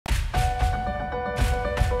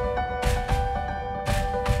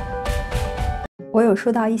我有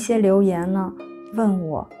收到一些留言呢，问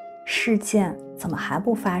我事件怎么还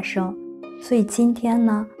不发生，所以今天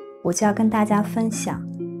呢，我就要跟大家分享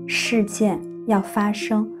事件要发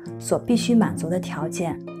生所必须满足的条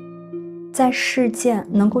件。在事件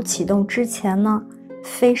能够启动之前呢，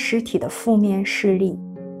非实体的负面势力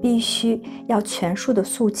必须要全数的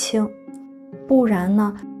肃清，不然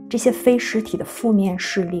呢，这些非实体的负面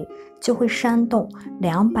势力就会煽动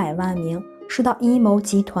200万名受到阴谋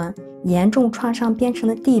集团严重创伤编程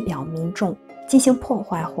的地表民众进行破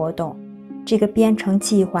坏活动。这个编程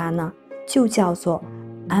计划呢，就叫做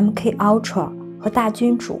MK-Ultra 和大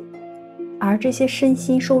君主。而这些身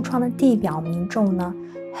心受创的地表民众呢，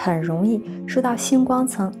很容易受到星光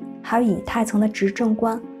层还有以太层的执政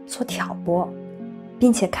官所挑拨，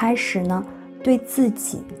并且开始呢对自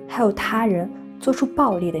己还有他人做出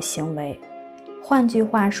暴力的行为。换句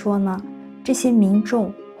话说呢，这些民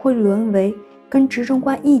众会沦为跟执政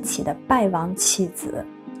官一起的败亡弃子。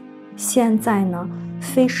现在呢，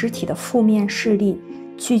非实体的负面势力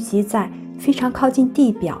聚集在非常靠近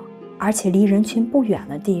地表，而且离人群不远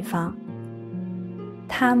的地方。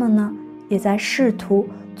他们呢，也在试图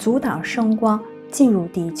阻挡圣光进入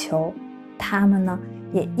地球。他们呢，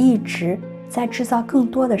也一直在制造更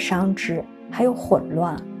多的伤值还有混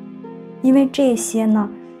乱，因为这些呢，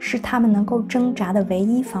是他们能够挣扎的唯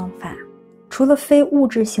一方法。除了非物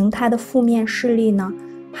质形态的负面势力呢，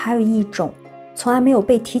还有一种从来没有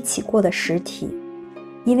被提起过的实体，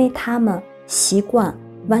因为他们习惯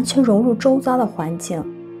完全融入周遭的环境，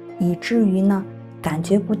以至于呢感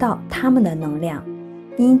觉不到他们的能量，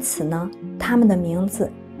因此呢他们的名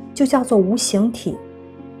字就叫做无形体。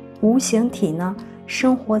无形体呢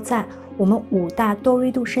生活在我们5大多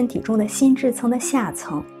维度身体中的心智层的下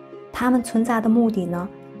层，它们存在的目的呢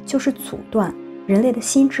就是阻断人类的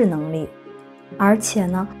心智能力，而且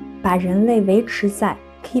呢把人类维持在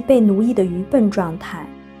可以被奴役的愚笨状态。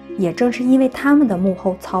也正是因为他们的幕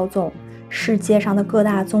后操纵，世界上的各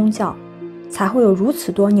大宗教才会有如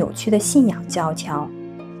此多扭曲的信仰教条。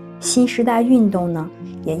新时代运动呢，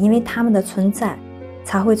也因为他们的存在，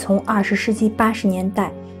才会从20世纪80年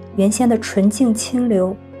代原先的纯净清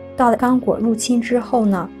流，到了刚果入侵之后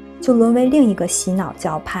呢，就沦为另一个洗脑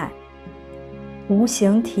教派。无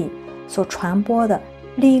形体所传播的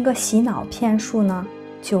另一个洗脑骗术呢，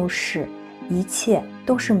就是一切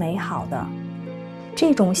都是美好的。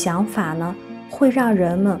这种想法呢，会让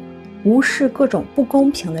人们无视各种不公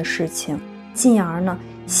平的事情，进而呢，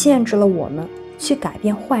限制了我们去改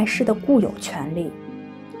变坏事的固有权利。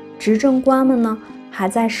执政官们呢，还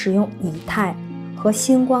在使用以太和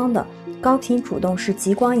星光的高频主动式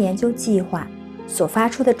极光研究计划所发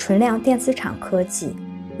出的纯量电磁场科技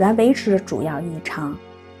来维持着主要异常。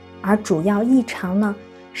而主要异常呢，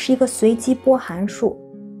是一个随机波函数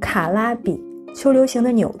卡拉比丘流形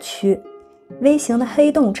的扭曲、微型的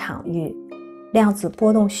黑洞场域、量子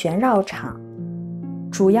波动旋绕场。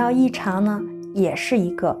主要异常呢，也是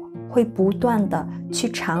一个会不断的去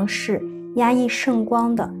尝试压抑圣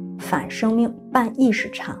光的反生命半意识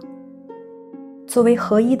场。作为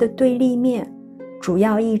合一的对立面，主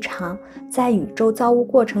要异常在宇宙造物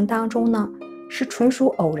过程当中呢，是纯属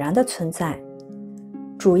偶然的存在。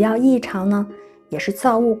主要异常呢，也是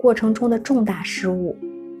造物过程中的重大失误，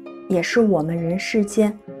也是我们人世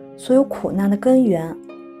间所有苦难的根源。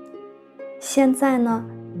现在呢，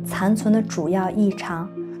残存的主要异常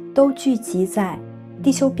都聚集在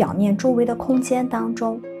地球表面周围的空间当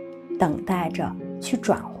中，等待着去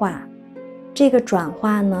转化。这个转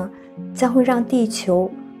化呢，将会让地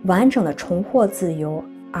球完整的重获自由，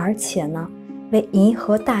而且呢，为银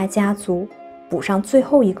河大家族补上最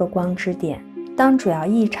后一个光之点。当主要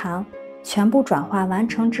异常全部转化完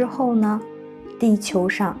成之后呢，地球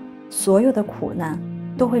上所有的苦难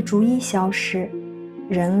都会逐一消失，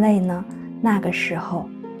人类呢，那个时候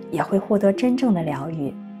也会获得真正的疗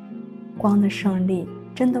愈。光的胜利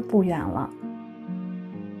真的不远了。